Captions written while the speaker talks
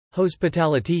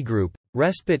Hospitality Group,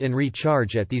 respite and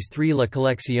recharge at these 3 La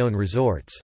Colección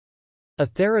resorts. A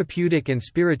therapeutic and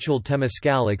spiritual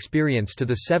temazcal experience to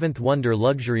the Seventh Wonder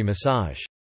luxury massage.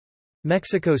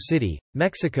 Mexico City,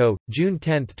 Mexico, June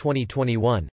 10,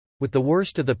 2021. With the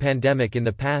worst of the pandemic in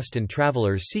the past and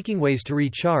travelers seeking ways to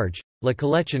recharge, La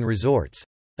Colección Resorts,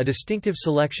 a distinctive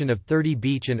selection of 30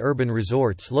 beach and urban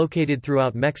resorts located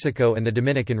throughout Mexico and the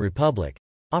Dominican Republic,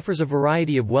 offers a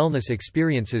variety of wellness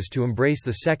experiences to embrace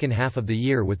the second half of the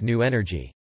year with new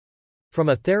energy. From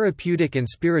a therapeutic and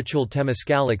spiritual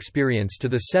temazcal experience to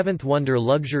the Seventh Wonder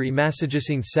luxury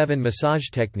massaging 7 massage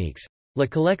techniques, La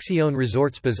Colección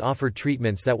Resort Spas offer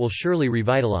treatments that will surely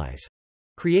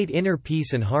create inner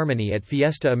peace and harmony at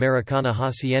Fiesta Americana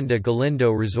Hacienda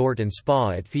Galindo Resort and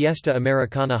Spa. At Fiesta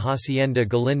Americana Hacienda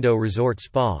Galindo Resort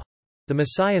Spa, the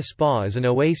Masaya Spa is an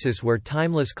oasis where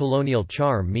timeless colonial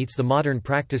charm meets the modern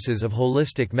practices of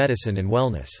holistic medicine and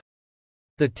wellness.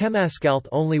 The Temazcal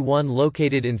only one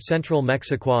located in central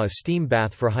Mexico, a steam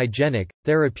bath for hygienic,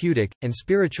 therapeutic, and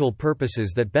spiritual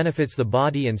purposes that benefits the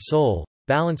body and soul,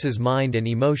 balances mind and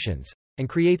emotions, and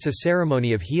creates a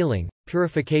ceremony of healing,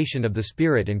 purification of the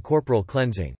spirit and corporal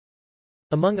cleansing.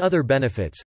 Among other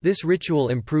benefits, this ritual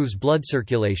improves blood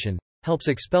circulation, helps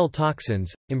expel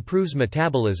toxins, improves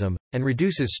metabolism, and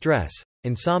reduces stress,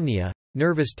 insomnia,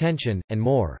 nervous tension, and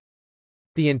more.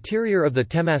 The interior of the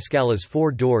Temazcal has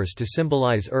 4 doors to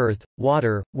symbolize earth,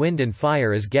 water, wind and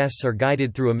fire as guests are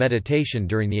guided through a meditation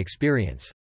during the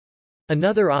experience.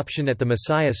 Another option at the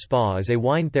Masaya Spa is a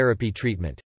wine therapy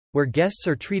treatment, where guests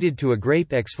are treated to a grape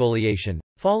exfoliation,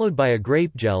 followed by a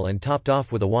grape gel and topped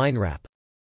off with a wine wrap.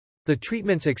 The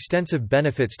treatment's extensive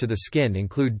benefits to the skin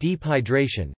include deep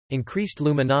hydration, increased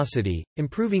luminosity,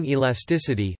 improving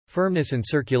elasticity, firmness and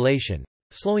circulation,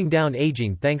 slowing down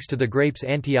aging thanks to the grape's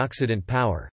antioxidant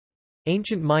power,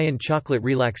 ancient Mayan chocolate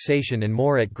relaxation and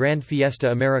more. At Grand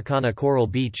Fiesta Americana Coral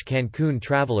Beach, Cancun,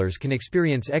 travelers can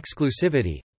experience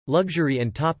exclusivity, luxury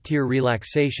and top-tier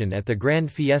relaxation at the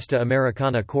Grand Fiesta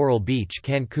Americana Coral Beach,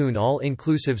 Cancun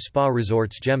all-inclusive spa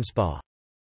resorts Gem Spa.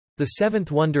 The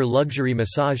Seventh Wonder Luxury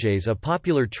Massage is a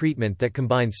popular treatment that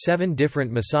combines 7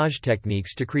 different massage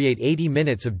techniques to create 80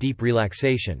 minutes of deep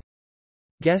relaxation.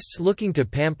 Guests looking to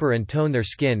pamper and tone their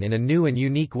skin in a new and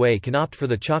unique way can opt for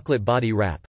the chocolate body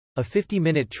wrap, a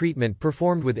 50-minute treatment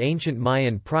performed with ancient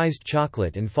Mayan prized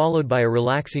chocolate and followed by a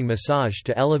relaxing massage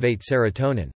to elevate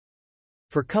serotonin.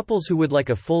 For couples who would like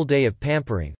a full day of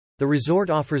pampering, the resort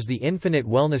offers the infinite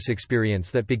wellness experience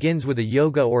that begins with a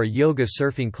yoga or a yoga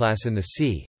surfing class in the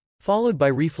sea, followed by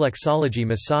reflexology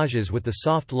massages with the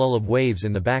soft lull of waves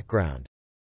in the background.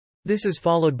 This is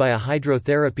followed by a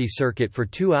hydrotherapy circuit for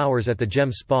 2 hours at the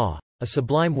Gem Spa, a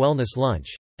sublime wellness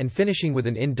lunch, and finishing with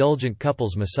an indulgent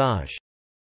couples massage.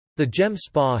 The Gem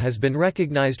Spa has been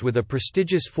recognized with a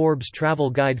prestigious Forbes Travel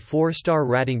Guide 4-star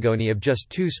rating, of just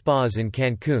 2 spas in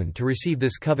Cancun to receive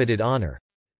this coveted honor.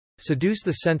 Seduce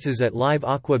the senses at Live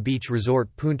Aqua Beach Resort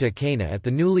Punta Cana. At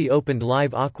the newly opened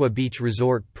Live Aqua Beach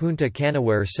Resort Punta Cana,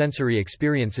 where sensory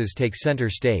experiences take center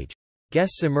stage,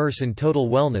 guests immerse in total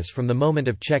wellness from the moment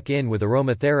of check-in with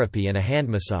aromatherapy and a hand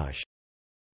massage.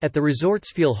 At the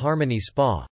resort's Feel Harmony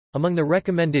Spa, among the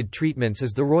recommended treatments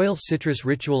is the Royal Citrus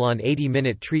Ritual, an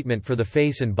 80-minute treatment for the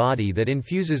face and body that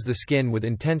infuses the skin with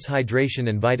intense hydration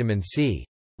and vitamin C,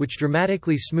 which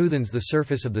dramatically smoothens the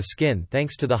surface of the skin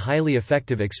thanks to the highly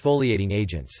effective exfoliating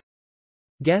agents.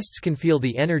 Guests can feel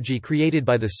the energy created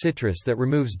by the citrus that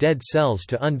removes dead cells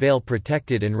to unveil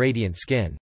protected and radiant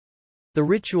skin. The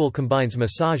ritual combines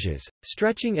massages,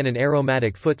 stretching and an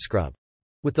aromatic foot scrub.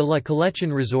 With the La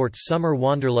Colección Resorts Summer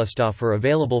Wanderlust offer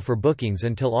available for bookings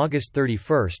until August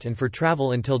 31 and for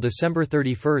travel until December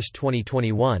 31,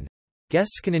 2021,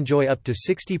 guests can enjoy up to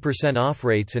 60% off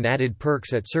rates and added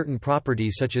perks at certain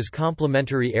properties such as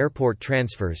complimentary airport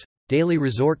transfers, daily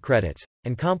resort credits,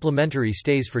 and complimentary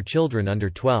stays for children under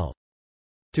 12.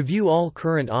 To view all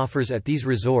current offers at these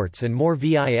resorts and more,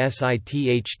 visit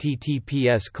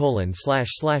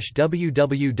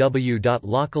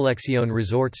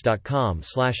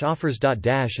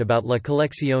https://www.lacoleccionresorts.com/offers. About La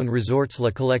Colección Resorts. La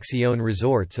Colección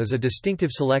Resorts is a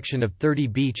distinctive selection of 30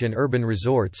 beach and urban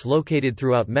resorts located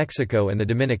throughout Mexico and the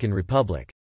Dominican Republic.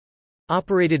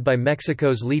 Operated by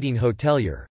Mexico's leading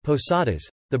hotelier, Posadas,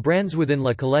 the brands within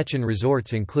La Colección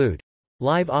Resorts include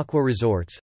Live Aqua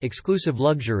Resorts, exclusive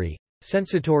luxury,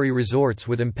 Sensatori Resorts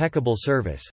with impeccable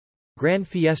service, Grand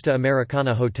Fiesta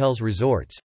Americana Hotels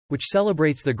Resorts, which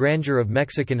celebrates the grandeur of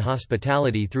Mexican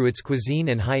hospitality through its cuisine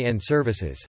and high-end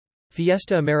services,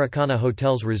 Fiesta Americana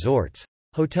Hotels Resorts,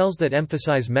 hotels that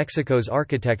emphasize Mexico's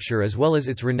architecture as well as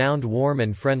its renowned warm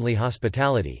and friendly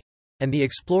hospitality, and the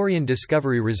Explorian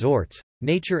Discovery Resorts,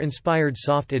 nature-inspired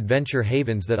soft adventure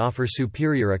havens that offer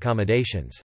superior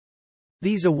accommodations.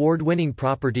 These award-winning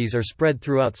properties are spread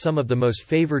throughout some of the most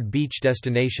favored beach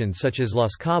destinations such as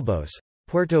Los Cabos,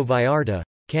 Puerto Vallarta,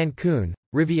 Cancún,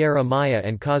 Riviera Maya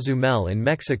and Cozumel in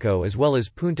Mexico as well as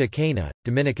Punta Cana,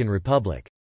 Dominican Republic.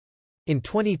 In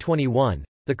 2021,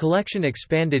 the collection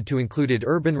expanded to include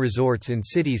urban resorts in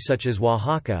cities such as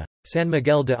Oaxaca, San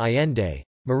Miguel de Allende,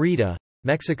 Mérida,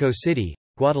 Mexico City,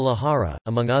 Guadalajara,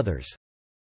 among others.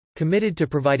 Committed to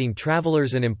providing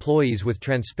travelers and employees with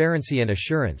transparency and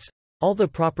assurance, all the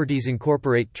properties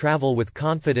incorporate travel with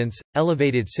confidence,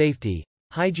 elevated safety,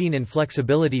 hygiene and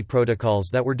flexibility protocols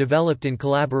that were developed in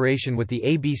collaboration with the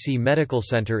ABC Medical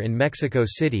Center in Mexico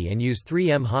City and use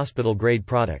 3M hospital-grade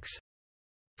products.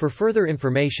 For further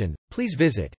information, please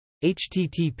visit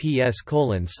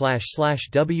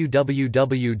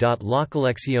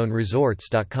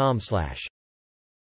https://www.lacoleccionresorts.com/.